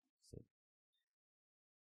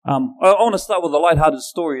I want to start with a lighthearted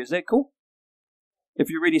story. Is that cool? If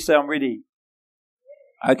you're ready, say I'm ready.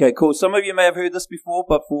 Okay, cool. Some of you may have heard this before,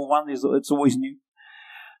 but for one, it's always new.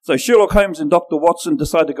 So Sherlock Holmes and Dr. Watson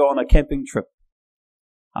decide to go on a camping trip.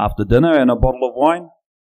 After dinner and a bottle of wine,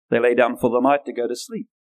 they lay down for the night to go to sleep.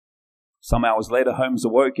 Some hours later, Holmes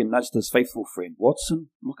awoke and nudged his faithful friend. Watson,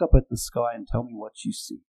 look up at the sky and tell me what you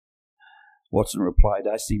see. Watson replied,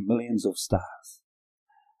 I see millions of stars.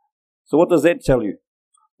 So what does that tell you?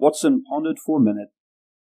 Watson pondered for a minute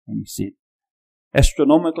and he said,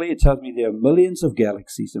 astronomically, it tells me there are millions of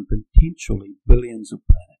galaxies and potentially billions of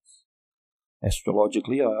planets.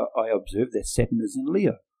 Astrologically, I observed that Saturn is in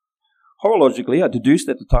Leo. Horologically, I deduced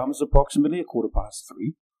that the time is approximately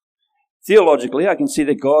 3:15. Theologically, I can see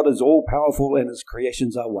that God is all-powerful and His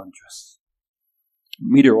creations are wondrous.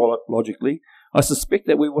 Meteorologically, I suspect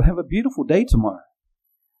that we will have a beautiful day tomorrow.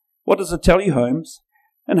 What does it tell you, Holmes?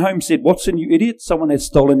 And Holmes said, Watson, you idiot, someone has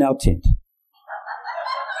stolen our tent.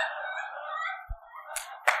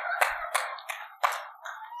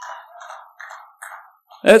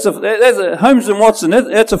 That's a Holmes and Watson,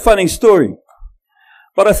 that's a funny story.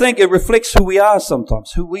 But I think it reflects who we are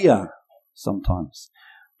sometimes.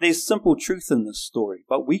 There's simple truth in this story,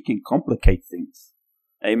 but we can complicate things.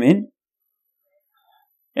 Amen?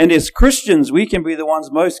 And as Christians, we can be the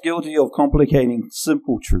ones most guilty of complicating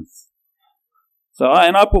simple truth. So,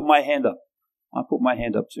 I put my hand up. I put my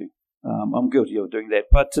hand up too. I'm guilty of doing that.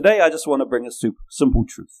 But today I just want to bring us to simple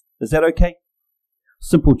truth. Is that okay?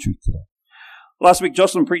 Simple truth today. Last week,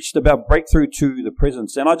 Jocelyn preached about breakthrough to the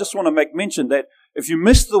presence. And I just want to make mention that if you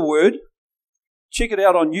missed the word, check it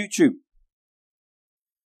out on YouTube.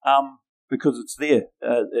 Because it's there.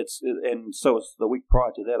 And so it's the week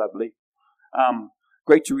prior to that, I believe.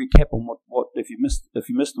 Great to recap on what if you missed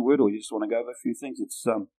the word or you just want to go over a few things. It's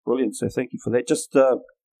brilliant. So thank you for that. Just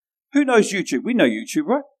who knows YouTube? We know YouTube,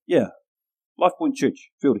 right? Yeah. Life Point Church,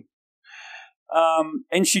 Fielding.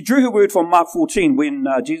 And she drew her word from Mark 14 when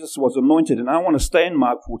Jesus was anointed. And I want to stay in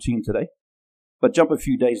Mark 14 today, but jump a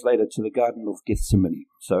few days later to the Garden of Gethsemane.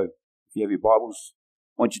 So if you have your Bibles,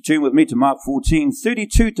 I want you to turn with me to Mark 14,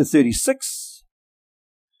 32 to 36.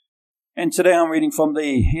 And today I'm reading from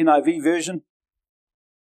the NIV version.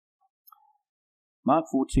 Mark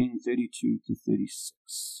 14, 32 to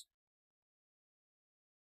 36.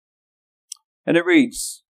 And it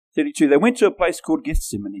reads, 32, they went to a place called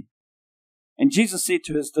Gethsemane. And Jesus said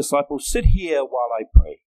to his disciples, sit here while I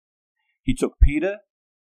pray. He took Peter,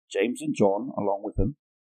 James and John along with him,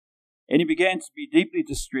 and he began to be deeply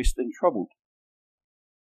distressed and troubled.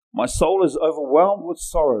 My soul is overwhelmed with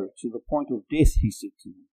sorrow to the point of death, he said to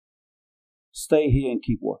them. Stay here and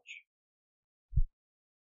keep watch.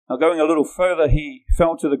 Now going a little further, he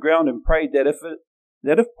fell to the ground and prayed that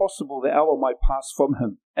if possible the hour might pass from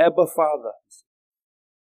him. Abba, Father,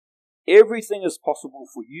 everything is possible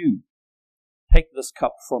for you. Take this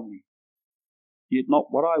cup from me. Yet not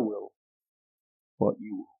what I will, but what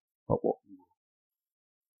you will.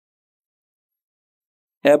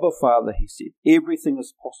 Abba, Father, he said, everything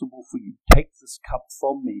is possible for you. Take this cup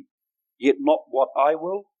from me. Yet not what I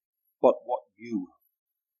will, but what you will.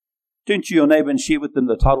 Turn to your neighbor and share with them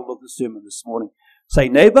the title of the sermon this morning. Say,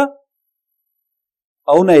 neighbor,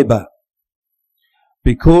 oh neighbor,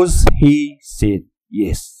 because he said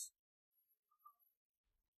yes.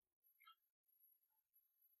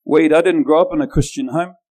 Wade, I didn't grow up in a Christian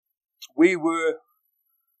home. We were,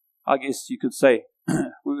 I guess you could say,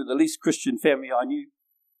 we were the least Christian family I knew.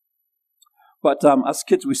 But us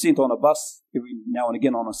kids were sent on a bus every now and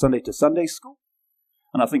again on a Sunday to Sunday school.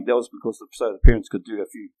 And I think that was because so the parents could do a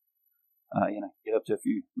few, get up to a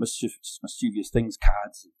few mischievous things,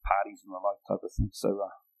 cards and parties and the like type of thing. So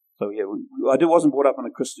yeah, I wasn't brought up in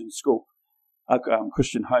a Christian school,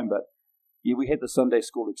 Christian home, but yeah, we had the Sunday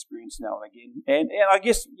school experience now and again. And I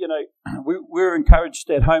guess, we were encouraged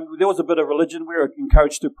at home. There was a bit of religion. We were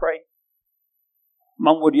encouraged to pray.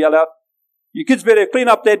 Mum would yell out, you kids better clean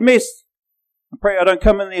up that mess and pray I don't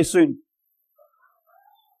come in there soon.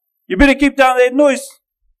 You better keep down that noise.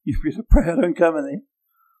 You better pray I don't come in there.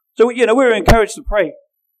 So, we were encouraged to pray.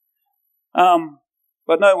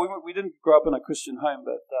 But no, we didn't grow up in a Christian home,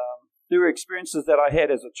 but there were experiences that I had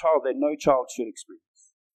as a child that no child should experience.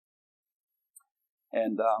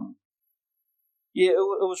 And, it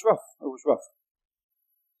was rough. It was rough.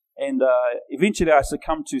 And eventually I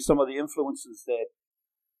succumbed to some of the influences that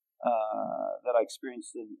I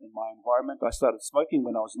experienced in my environment. I started smoking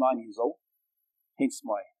when I was 9 years old, hence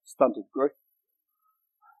my stunted growth.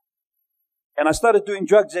 And I started doing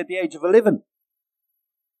drugs at the age of 11.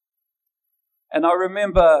 And I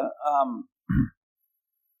remember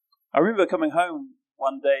coming home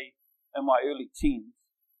one day in my early teens,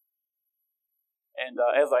 And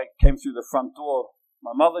as I came through the front door,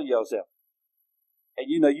 my mother yells out. And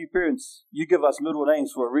you parents, you give us middle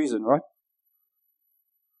names for a reason, right?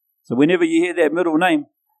 So whenever you hear that middle name,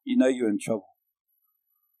 you know you're in trouble.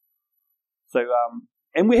 So,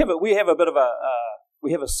 and we have a bit of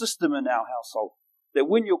we have a system in our household that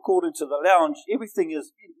when you're called into the lounge, everything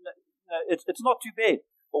is, it's not too bad.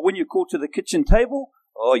 But when you're called to the kitchen table,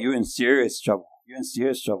 oh, you're in serious trouble. You're in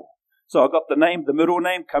serious trouble. So I got the middle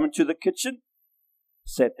name, coming to the kitchen,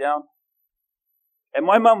 sat down. And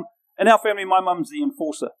my mum, in our family, my mum's the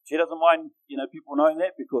enforcer. She doesn't mind, people knowing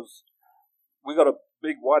that because we got a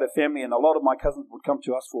big, wider family, and a lot of my cousins would come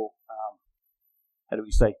to us for,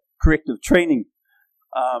 corrective training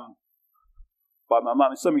by my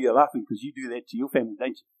mum. And some of you are laughing because you do that to your family,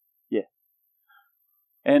 don't you? Yeah.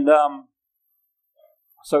 And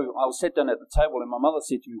so I was sat down at the table, and my mother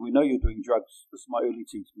said to me, "We know you're doing drugs." This is my early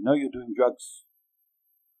teens. "We know you're doing drugs."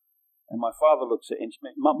 And my father looks at, and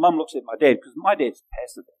mum looks at my dad, because my dad's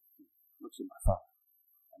passive. He looks at my father.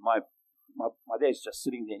 And my dad's just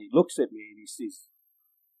sitting there, and he looks at me, and he says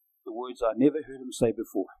the words I never heard him say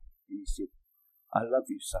before. And he said, "I love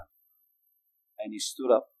you, son." And he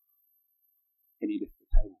stood up, and he left the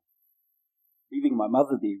table, leaving my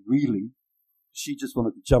mother there reeling. She just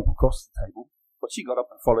wanted to jump across the table, but she got up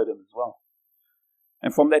and followed him as well.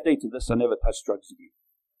 And from that day to this, I never touched drugs again.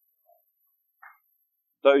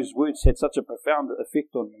 Those words had such a profound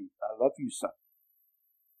effect on me. "I love you, son."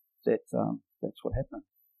 That's what happened.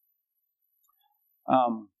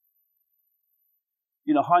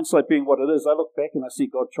 Hindsight being what it is, I look back and I see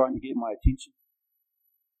God trying to get my attention.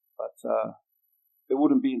 But it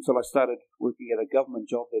wouldn't be until I started working at a government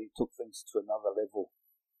job that He took things to another level.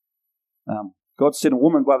 God sent a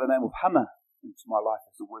woman by the name of Hannah into my life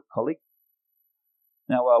as a work colleague.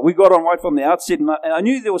 Now, we got on right from the outset, and I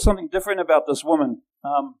knew there was something different about this woman.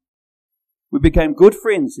 We became good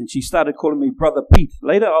friends, and she started calling me Brother Pete.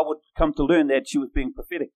 Later, I would come to learn that she was being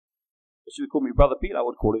prophetic. She would call me Brother Pete. I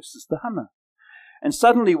would call her Sister Hannah. And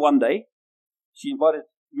suddenly, one day, she invited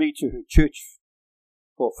me to her church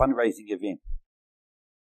for a fundraising event.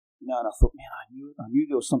 And I thought, man, I knew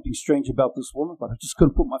there was something strange about this woman, but I just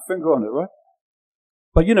couldn't put my finger on it, right?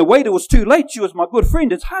 But wait, it was too late. She was my good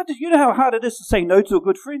friend. It's hard you know how hard it is to say no to a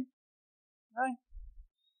good friend? Right?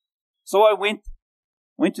 So I went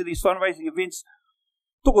to these fundraising events.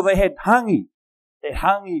 They had hangi. They had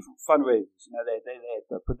hangi fundraisers. They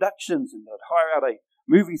had productions, and they'd hire out a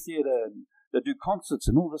movie theatre, and they'd do concerts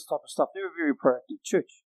and all this type of stuff. They were a very proactive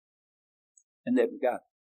church in that regard.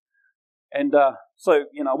 And so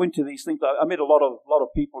I went to these things. I met a lot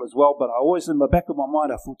of people as well, but I always, in the back of my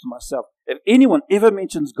mind, I thought to myself, if anyone ever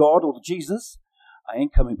mentions God or Jesus, I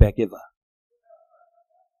ain't coming back ever.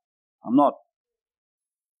 I'm not.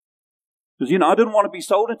 Because, I didn't want to be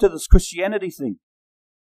sold into this Christianity thing.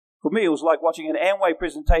 For me, it was like watching an Amway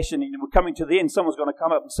presentation, and we're coming to the end, someone's going to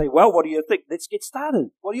come up and say, "Well, what do you think? Let's get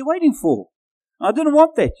started. What are you waiting for?" I didn't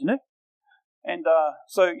want that, And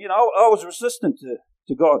so, I was resistant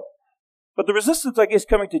to God. But the resistance, I guess,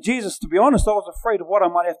 coming to Jesus, to be honest, I was afraid of what I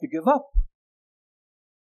might have to give up.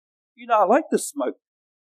 I like the smoke.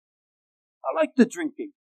 I like the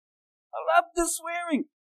drinking. I love the swearing.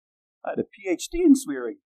 I had a PhD in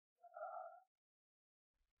swearing.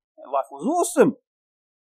 And life was awesome,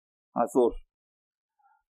 I thought.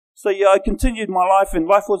 So, I continued my life, and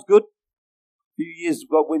life was good. A few years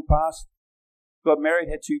went past. Got married,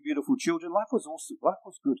 had 2 beautiful children. Life was awesome. Life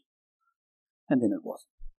was good. And then it wasn't.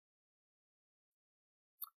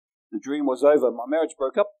 The dream was over. My marriage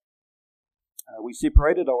broke up. We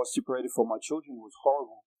separated. I was separated from my children. It was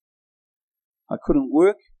horrible. I couldn't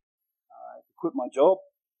work. I had to quit my job.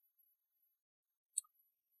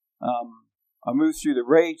 I moved through the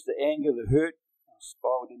rage, the anger, the hurt. I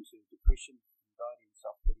spiraled into depression, anxiety, and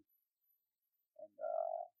self-pity. And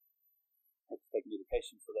had to take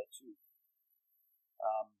medication for that too.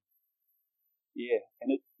 And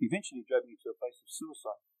it eventually drove me to a place of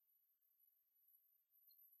suicide.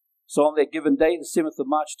 So on that given day, the 7th of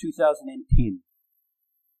March 2010,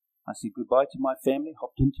 I said goodbye to my family,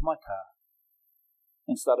 hopped into my car,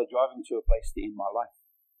 and started driving to a place to end my life.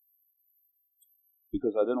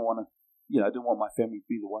 Because I didn't want my family to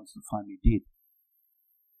be the ones to find me dead.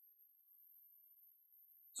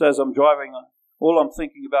 So as I'm driving, all I'm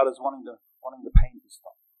thinking about is wanting the pain to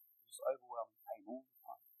stop. Just overwhelming pain all the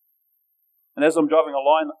time. And as I'm driving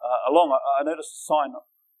along, I noticed a sign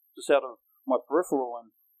just out of my peripheral,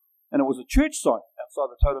 and it was a church sign outside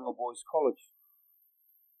the Tauranga Boys College.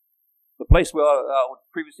 The place where I would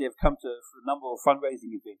previously have come to for a number of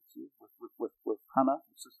fundraising events with Hannah,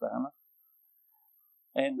 Sister Hannah.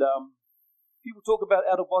 And people talk about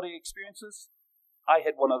out-of-body experiences. I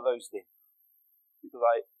had one of those then. Because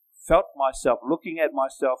I felt myself, looking at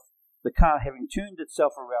myself, the car having turned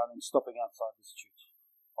itself around and stopping outside this church.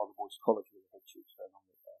 The boys' college where they had church going on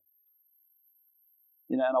that day.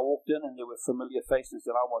 And I walked in and there were familiar faces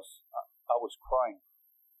and I was crying.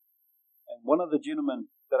 And one of the gentlemen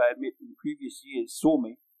that I had met in previous years saw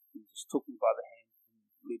me and just took me by the hand and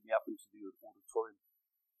led me up into the auditorium.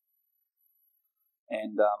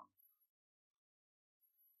 And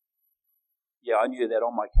I knew that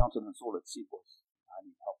on my countenance all it said was, I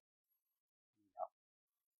need help.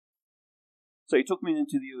 So he took me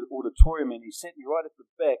into the auditorium and he sat me right at the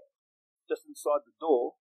back, just inside the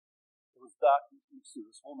door. It was dark next to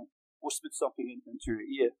this woman, whispered something into her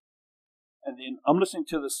ear. And then I'm listening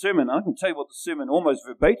to the sermon. I can tell you what the sermon almost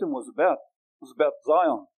verbatim was about. It was about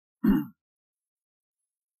Zion.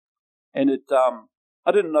 And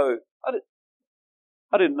I didn't know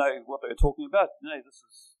what they were talking about. This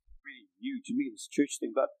is really new to me, this church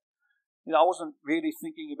thing. But, I wasn't really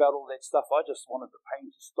thinking about all that stuff. I just wanted the pain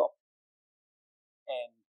to stop.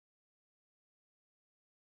 And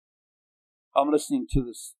I'm listening to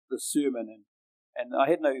this sermon and I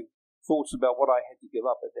had no thoughts about what I had to give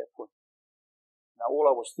up at that point. Now, all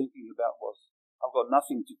I was thinking about was, I've got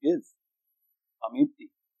nothing to give. I'm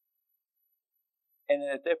empty. And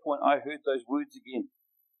at that point, I heard those words again.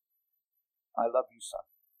 I love you, son.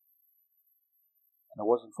 And it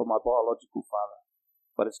wasn't from my biological father.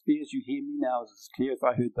 But as clear as you hear me now, it's as clear as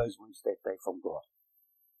I heard those words that day from God.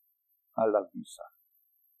 I love you, son.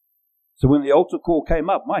 So when the altar call came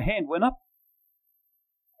up, my hand went up.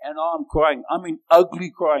 And I'm crying. I mean,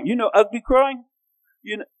 ugly crying. You know ugly crying?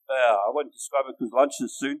 I won't describe it because lunch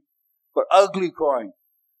is soon, but ugly crying.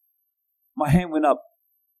 My hand went up.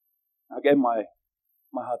 I gave my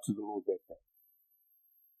heart to the Lord that day.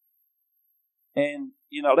 And,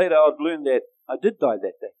 later I'd learned that I did die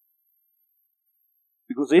that day.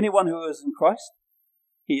 Because anyone who is in Christ,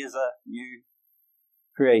 he is a new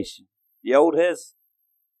creation. The old has,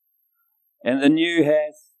 and the new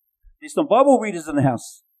has. There's some Bible readers in the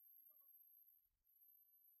house.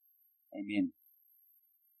 Amen.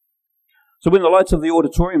 So when the lights of the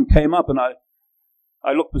auditorium came up and I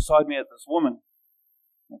looked beside me at this woman,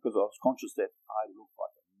 because I was conscious that I looked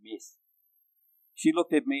like a mess. She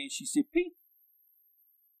looked at me and she said, Pete.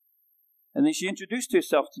 And then she introduced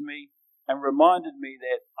herself to me and reminded me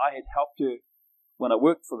that I had helped her when I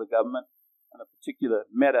worked for the government in a particular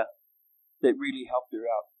matter that really helped her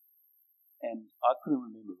out. And I couldn't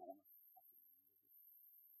remember the woman.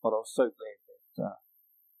 But I was so glad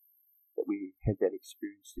that we had that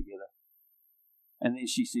experience together. And then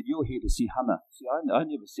she said, you're here to see Hannah. See, I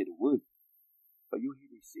never said a word. But you're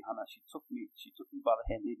here to see Hannah. She took me by the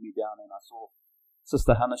hand, led me down, and I saw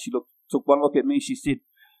Sister Hannah. She took one look at me, she said,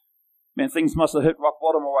 man, things must have hit rock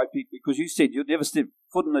bottom, all right, Pete, because you said you'd never step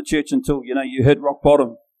foot in the church until, you hit rock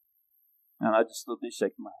bottom. And I just stood there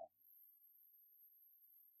shaking my head.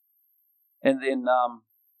 And then,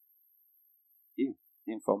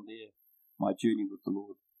 then from there, my journey with the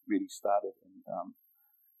Lord really started. And,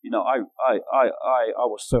 I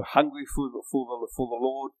was so hungry for the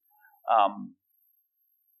Lord.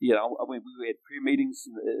 We had prayer meetings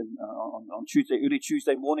on Tuesday, early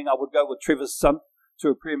Tuesday morning. I would go with Trevor's son to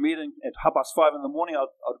a prayer meeting at 5:30 in the morning. I'd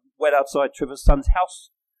wait outside Trevor's son's house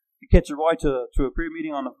to catch a ride to a prayer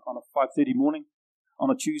meeting on a 5:30 morning. On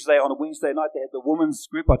a Tuesday, on a Wednesday night, they had the women's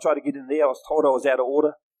group. I tried to get in there. I was told I was out of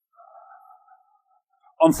order.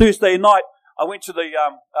 On Thursday night, I went to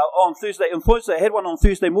on Thursday I had one on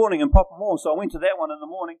Thursday morning in Papamoa, so I went to that one in the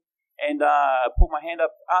morning and put my hand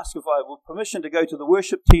up, asked if I would permission to go to the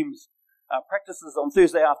worship team's practices on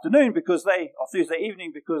Thursday afternoon or Thursday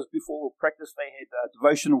evening, because before practice they had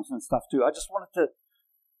devotionals and stuff too. I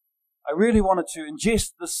really wanted to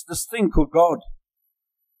ingest this thing called God,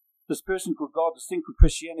 this person called God, this thing called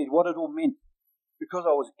Christianity, what it all meant, because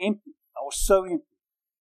I was empty. I was so empty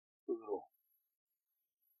with it all.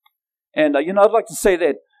 And, I'd like to say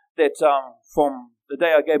that from the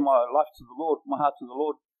day I gave my life to the Lord, my heart to the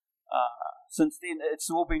Lord, since then, it's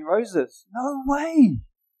all been roses. No way.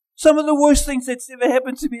 Some of the worst things that's ever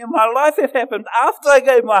happened to me in my life have happened after I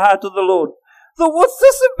gave my heart to the Lord. So what's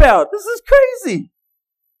this about? This is crazy.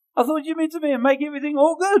 I thought you meant to me and make everything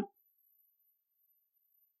all good.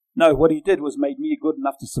 No, what he did was made me good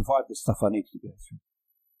enough to survive the stuff I needed to go through.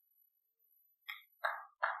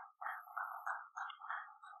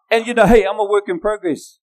 And hey, I'm a work in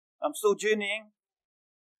progress. I'm still journeying.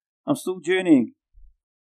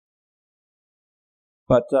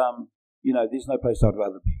 But, there's no place I'd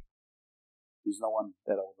rather be. There's no one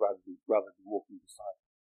that I would rather be walking beside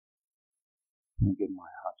and give my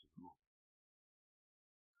heart to the Lord.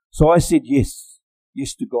 So I said yes.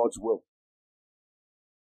 yes to God's will.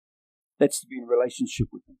 That's to be in relationship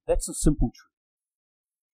with Him. That's a simple truth.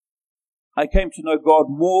 I came to know God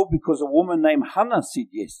more because a woman named Hannah said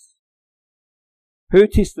yes. Her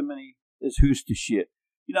testimony is hers to share.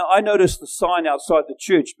 You know, I noticed the sign outside the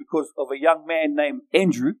church because of a young man named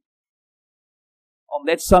Andrew. On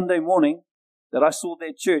that Sunday morning that I saw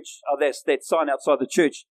that church, that sign outside the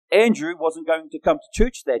church, Andrew wasn't going to come to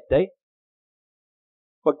church that day.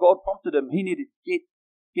 But God prompted him. He needed to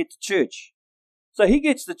get to church. So he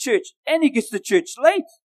gets to church, and he gets to church late.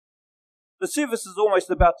 The service is almost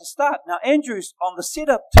about to start. Now, Andrew's on the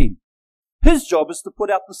setup team. His job is to put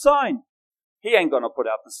out the sign. He ain't going to put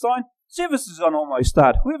out the sign. Service is going to almost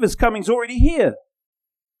start. Whoever's coming's already here.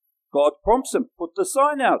 God prompts him, put the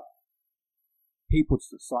sign out. He puts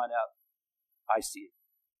the sign out. I see it.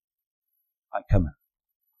 I come in.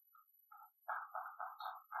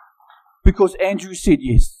 Because Andrew said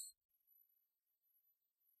yes.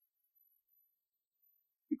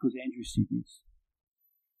 Because Andrew said yes.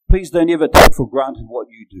 Please don't ever take for granted what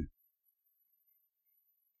you do.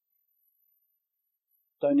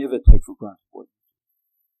 Don't ever take for granted what you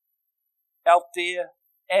do. Out there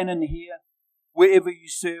and in here, wherever you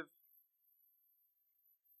serve,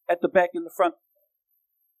 at the back, in the front,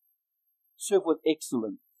 serve with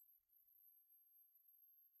excellence.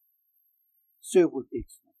 Serve with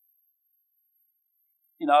excellence.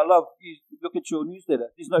 You know, I love, you look at your newsletter.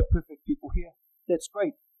 There's no perfect people here. That's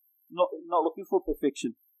great. Not looking for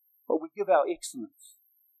perfection. But we give our excellence.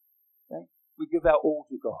 Okay? We give our all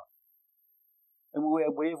to God. And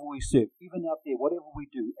wherever we serve, even out there, whatever we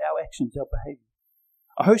do, our actions, our behavior.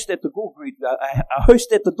 A host at the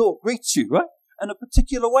door greets you, right? In a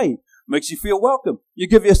particular way. Makes you feel welcome. You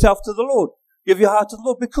give yourself to the Lord. Give your heart to the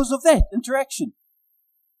Lord because of that interaction.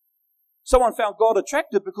 Someone found God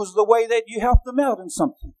attractive because of the way that you helped them out in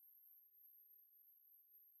something.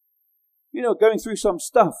 You know, going through some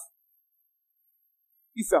stuff.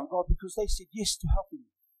 You found God because they said yes to helping you.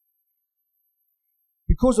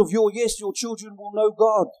 Because of your yes, your children will know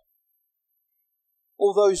God.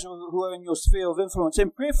 All those who are in your sphere of influence.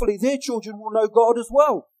 And prayerfully, their children will know God as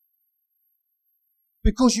well.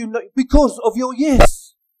 Because of your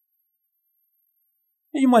yes.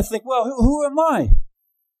 And you might think, well, who am I?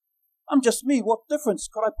 I'm just me. What difference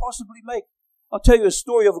could I possibly make? I'll tell you a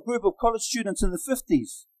story of a group of college students in the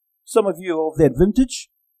 50s. Some of you are of that vintage.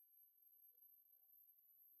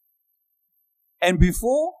 And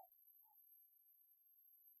before,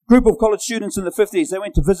 a group of college students in the 50s, they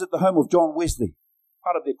went to visit the home of John Wesley.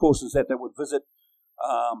 Part of their course is that they would visit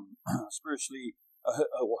spiritually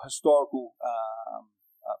or historical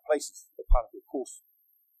places. Part of their course.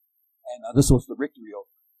 And this was the rectory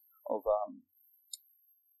of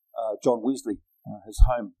John Wesley, his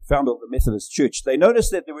home, founder of the Methodist Church. They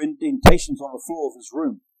noticed that there were indentations on the floor of his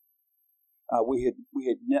room. We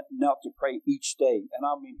had knelt to pray each day, and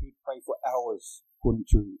I mean he'd pray for hours, according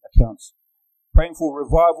to accounts, praying for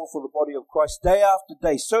revival for the body of Christ day after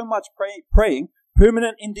day. So much praying,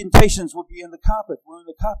 permanent indentations would be in the carpet. Were in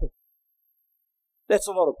the carpet. That's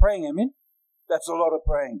a lot of praying, amen. That's a lot of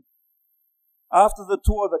praying. After the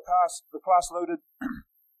tour, the class loaded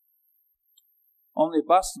on their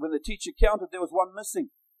bus. When the teacher counted, there was one missing.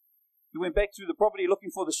 He went back through the property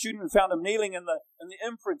looking for the student and found him kneeling in the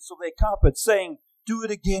imprints of their carpet, saying, "Do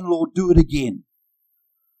it again, Lord, do it again."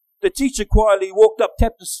 The teacher quietly walked up,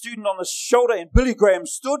 tapped the student on the shoulder, and Billy Graham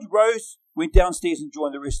stood, rose, went downstairs and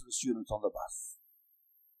joined the rest of the students on the bus.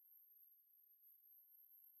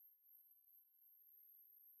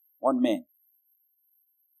 One man.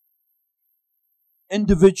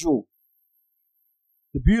 Individual.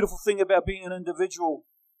 The beautiful thing about being an individual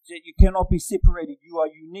is that you cannot be separated. You are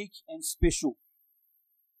unique and special.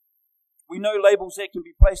 We know labels that can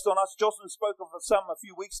be placed on us. Jocelyn spoke of some a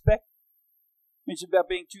few weeks back. Mentioned about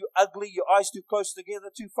being too ugly, your eyes too close together,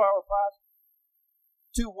 too far apart,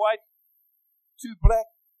 too white, too black.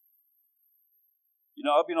 You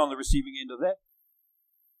know, I've been on the receiving end of that.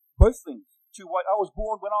 Both things. Too white. When I was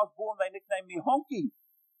born, they nicknamed me Honky.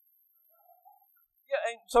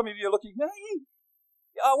 Yeah, and some of you are looking, hey,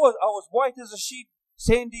 I was white as a sheet,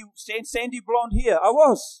 sandy blonde hair. I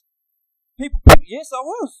was. People, yes, I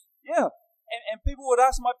was. Yeah. And people would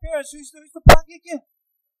ask my parents, who's the Pakeke?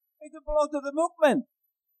 They didn't belong to the milkman.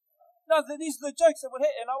 No, these are the jokes that would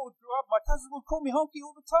happen. And I would grow up, my cousins would call me Honky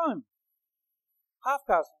all the time. Half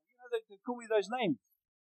cousin. You know, they call me those names.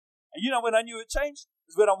 And you know when I knew it changed?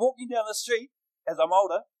 Is when I'm walking down the street as I'm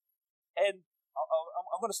older, and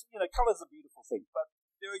I'm going to, colour's a beautiful thing, but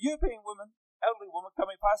there are European women, elderly women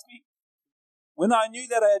coming past me. When I knew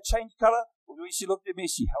that I had changed colour, when she looked at me,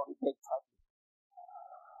 she held it back tightly.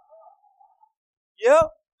 Yeah?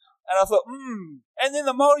 And I thought, And then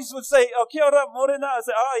the Māoris would say, oh, kia ora, morena. I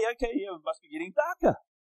said, oh, yeah, okay, yeah, it must be getting darker.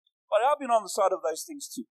 But I've been on the side of those things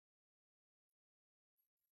too.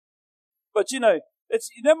 But it's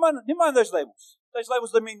never mind those labels. Those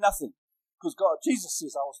labels don't mean nothing. Because Jesus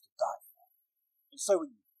says I was to die. And so are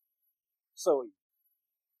you. So are you.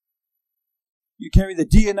 You carry the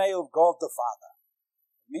DNA of God the Father.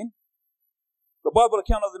 Amen? The Bible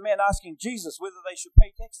account of the man asking Jesus whether they should pay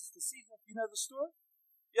taxes to Caesar. You know the story?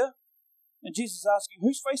 Yeah? And Jesus asking,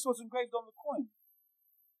 whose face was engraved on the coin?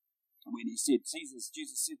 And when he said Caesar's,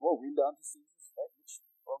 Jesus said, well, render unto Caesar that which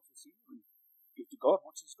belongs to Caesar, and give to God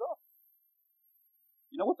which is God.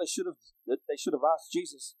 You know what they should have did? They should have asked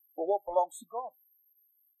Jesus, well, what belongs to God?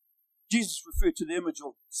 Jesus referred to the image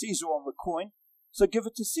of Caesar on the coin, so give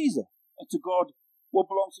it to Caesar, and to God what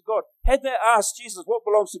belongs to God. Had they asked Jesus what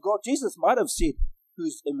belongs to God, Jesus might have said,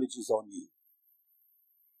 whose image is on you?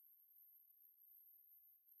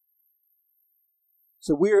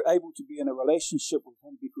 So we're able to be in a relationship with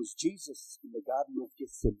him because Jesus, in the Garden of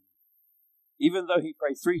Gethsemane, even though he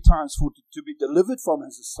prayed 3 times to be delivered from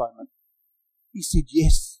his assignment, he said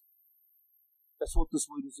yes. That's what this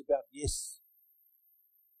word is about, yes.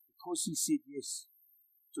 Because he said yes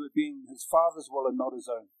to it being his Father's will and not his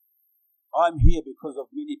own. I'm here because of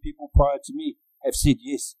many people prior to me have said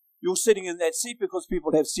yes. You're sitting in that seat because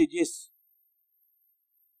people have said yes.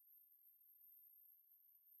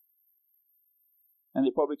 And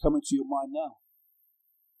they're probably coming to your mind now.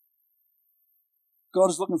 God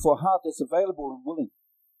is looking for a heart that's available and willing.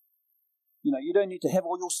 You don't need to have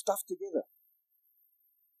all your stuff together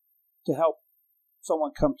to help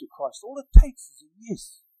someone come to Christ. All it takes is a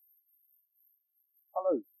yes.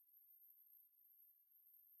 Hello.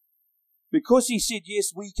 Because he said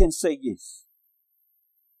yes, we can say yes.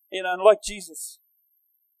 And like Jesus,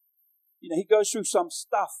 he goes through some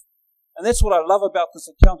stuff. And that's what I love about this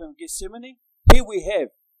account in Gethsemane. Here we have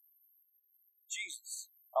Jesus,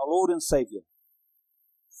 our Lord and Savior,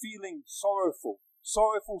 feeling sorrowful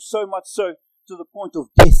so much so to the point of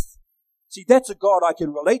death. See, that's a God I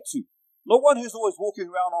can relate to. Not one who's always walking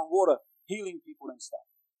around on water, healing people and stuff.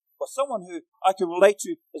 But someone who I can relate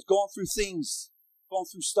to has gone through things, gone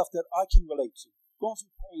through stuff that I can relate to, gone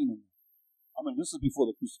through pain. This is before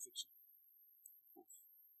the crucifixion.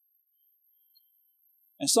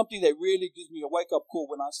 And something that really gives me a wake-up call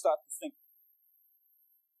when I start to think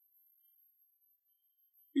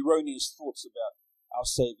erroneous thoughts about our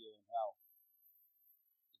Savior and how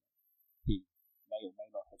he may or may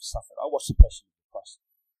not have suffered. I watched The Passion of the Christ.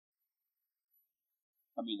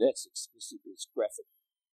 That's explicit, it's graphic.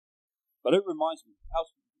 But it reminds me,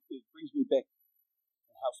 it brings me back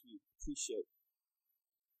and helps me appreciate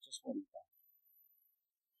just what he done.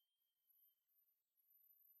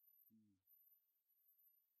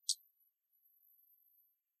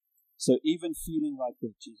 So even feeling like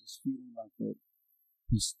that, Jesus feeling like that,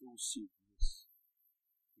 he still said yes.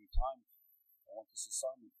 3 times, I want this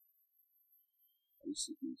assignment. And he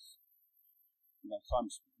said yes.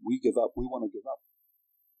 Times we give up, we want to give up.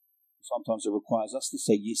 Sometimes it requires us to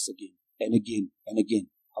say yes again and again and again.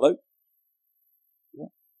 Hello? Yeah.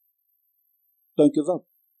 Don't give up.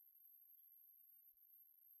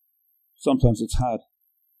 Sometimes it's hard.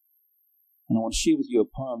 And I want to share with you a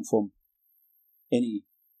poem from Annie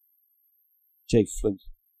J. Flint.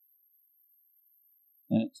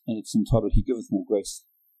 And it's entitled, He Giveth More Grace.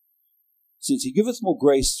 It says, He giveth more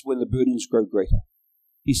grace when the burdens grow greater.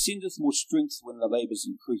 He sendeth more strength when the labours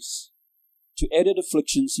increase. To added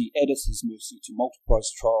afflictions he addeth his mercy, to multiplied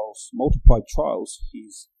trials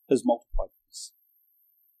his multiplied peace.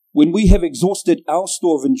 When we have exhausted our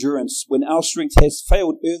store of endurance, when our strength has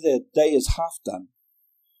failed ere the day is half done,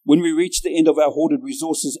 when we reach the end of our hoarded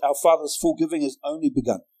resources, our Father's full giving is only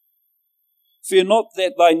begun. Fear not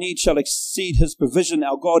that thy need shall exceed his provision.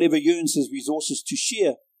 Our God ever yearns his resources to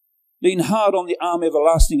share. Lean hard on the arm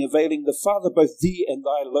everlasting, availing the Father both thee and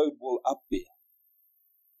thy load will upbear.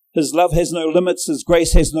 His love has no limits, his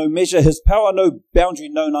grace has no measure, his power no boundary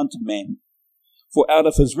known unto man. For out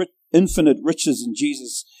of his infinite riches in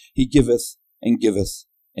Jesus, he giveth and giveth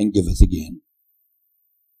and giveth again.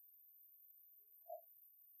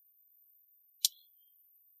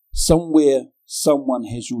 Somewhere, someone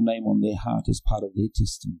has your name on their heart as part of their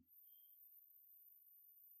testimony.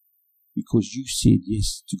 Because you said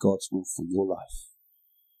yes to God's will for your life.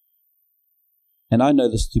 And I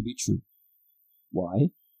know this to be true. Why?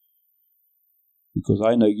 Because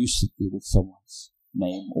I know you sit there with someone's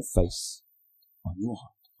name or face on your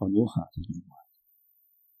heart and your mind.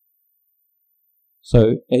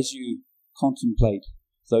 So as you contemplate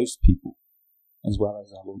those people, as well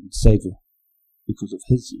as our Lord and Savior, because of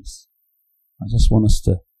his yes, I just want us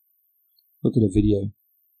to look at a video,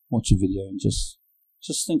 watch a video, and just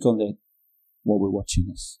think on that while we're watching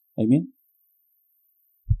this. Amen?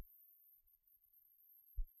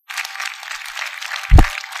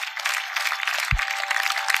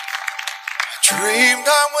 Dreamed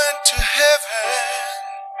I went to heaven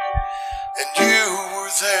and you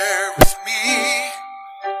were there with me.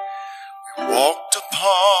 We walked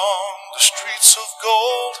upon the streets of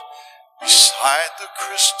gold beside the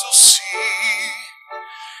crystal sea.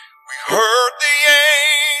 We heard the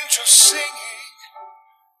angels singing.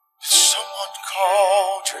 Did someone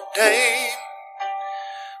called your name?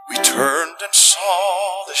 We turned and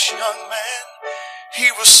saw this young man.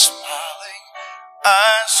 He was smiling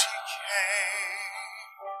as he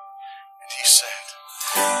came. And he said,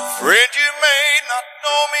 friend, you may not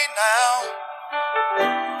know me now.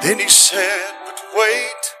 Then he said, but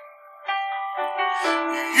wait.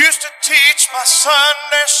 You used to teach my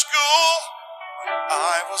Sunday school.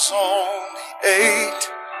 I was only 8.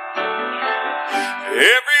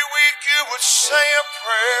 Every week you would say a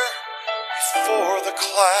prayer before the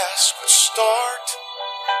class would start.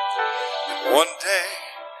 And one day,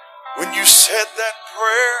 when you said that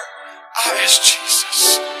prayer, I asked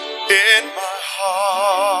Jesus in my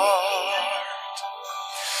heart.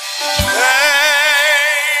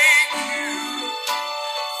 Thank you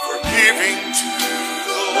for giving to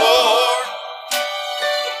the Lord.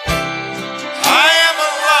 I am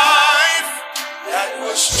a life that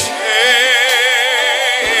was changed.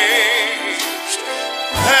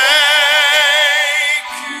 Thank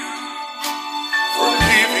you for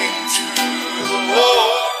giving to the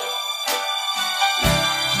Lord.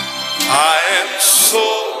 I am so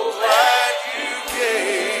glad you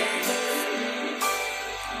gave.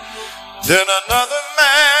 Then another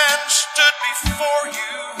man stood before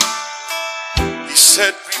you. He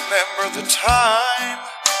said, remember the time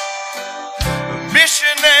a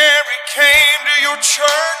missionary came to your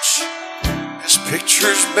church. His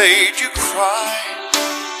pictures made you cry.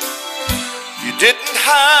 You didn't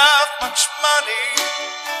have much money,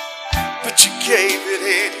 but you gave it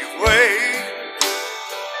anyway.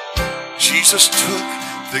 Jesus took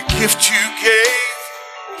the gift you gave.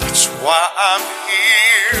 That's why I'm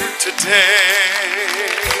here today.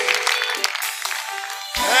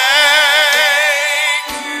 Thank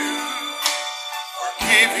you for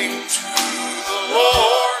giving to the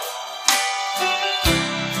Lord.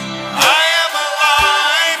 I am a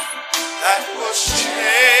life that was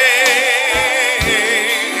changed.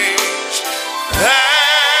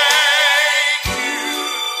 Thank you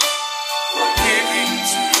for giving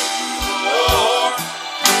to the Lord.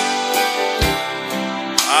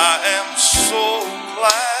 I am so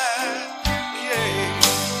glad you gave.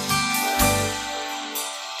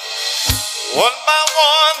 One by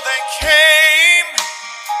one they came,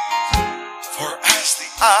 for as the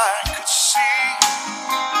eye could see,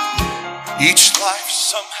 each life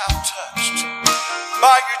somehow touched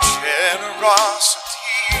by your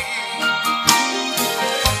generosity.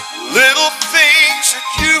 Little things that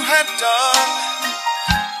you had done,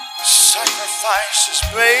 sacrifices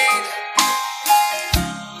made,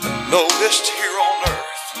 noticed here on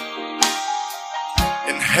earth,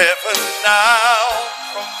 in heaven now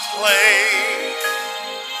proclaim.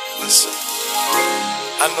 Listen,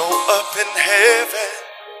 I know up in heaven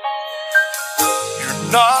you're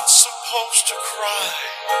not supposed to cry,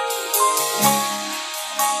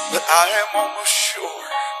 but I am almost sure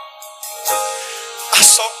I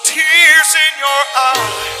saw tears in your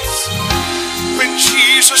eyes when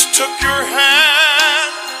Jesus took your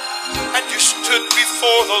hand and you stood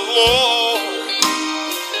before the Lord.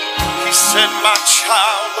 He said, my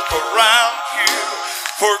child, look around you,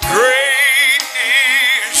 for great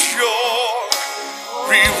is your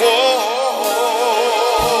reward.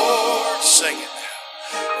 Sing it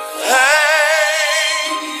now.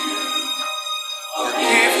 Thank you for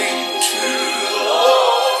giving to the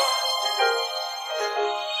Lord.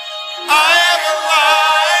 I am a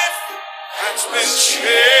life that's been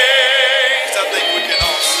changed. I think we can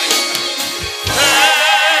all sing it.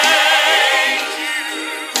 Thank you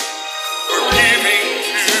for giving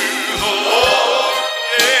to the Lord.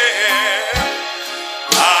 Yeah,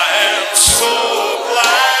 I am so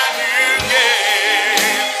glad you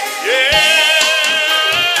gave. Yeah,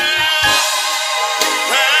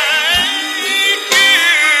 thank you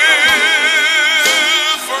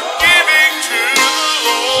for giving to the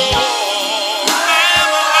Lord. I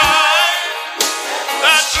am a life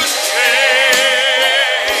that was changed.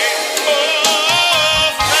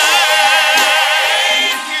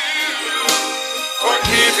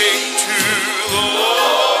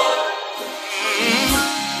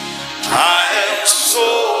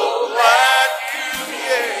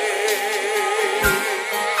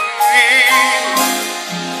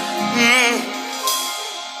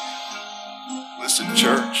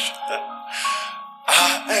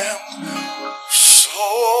 So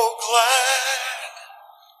glad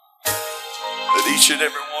that each and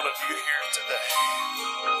every one of you here today,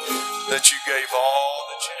 that you gave all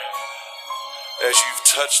that you have as you've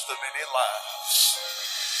touched the many lives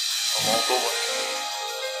along the way.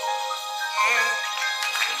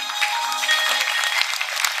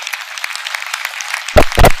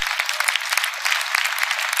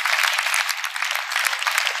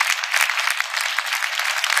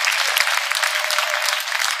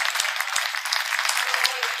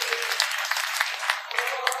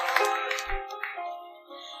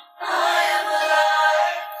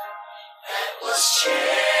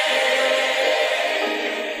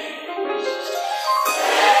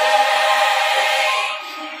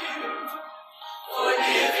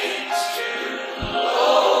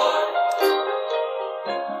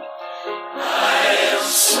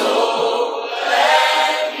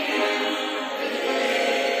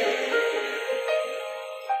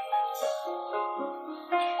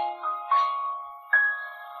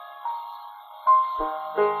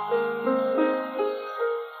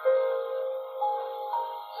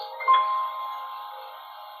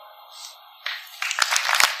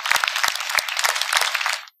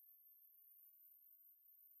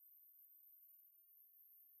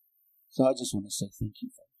 So I just want to say thank you,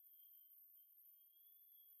 Father.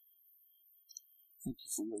 Thank you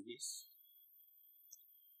for your yes.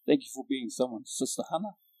 Thank you for being someone's Sister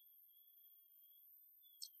Hannah.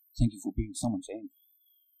 Thank you for being someone's Andrew.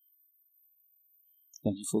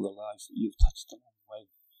 Thank you for the lives that you've touched along the way,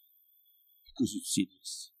 because you've said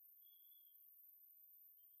yes.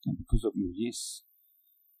 And because of your yes,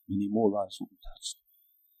 many more lives will be touched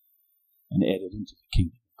and added into the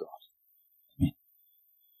kingdom of God. Amen.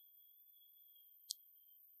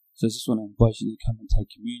 So I just want to invite you to come and take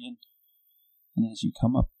communion. And as you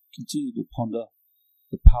come up, continue to ponder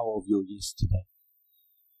the power of your yes today.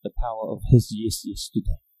 The power of his yes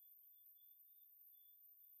yesterday.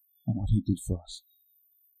 And what he did for us.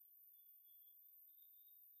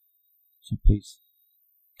 So please,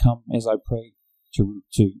 come as I pray to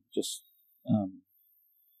just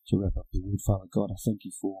to wrap up the word. Father God, I thank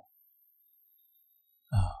you for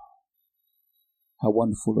how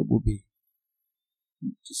wonderful it will be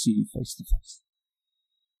to see you face to face.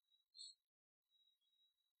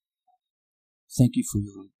 Thank you for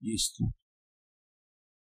your yes, Lord.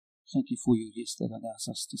 Thank you for your yes that allows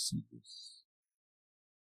us to say yes.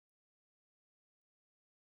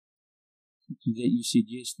 Thank you that you said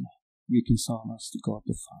yes now. Reconcile us to God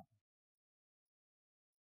the Father.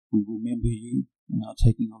 We remember you in our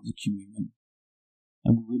taking of the communion.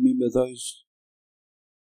 And we remember those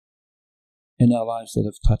in our lives that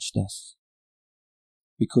have touched us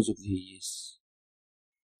because of their yes.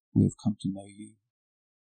 We have come to know you,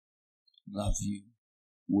 love you,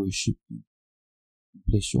 worship you,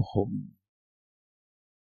 bless your holy name.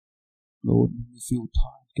 Lord, when we feel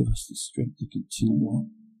tired, give us the strength to continue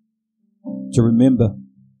on, to remember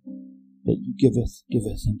that you giveth,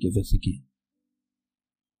 and giveth again.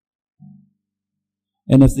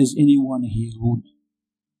 And if there's anyone here, Lord,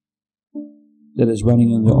 that is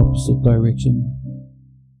running in the opposite direction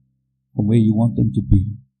from where you want them to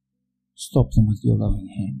be, stop them with your loving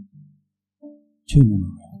hand. Turn them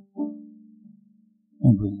around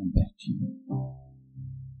and bring them back to you.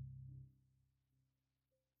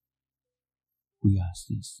 We ask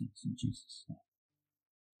these things in Jesus' name.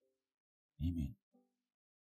 Amen.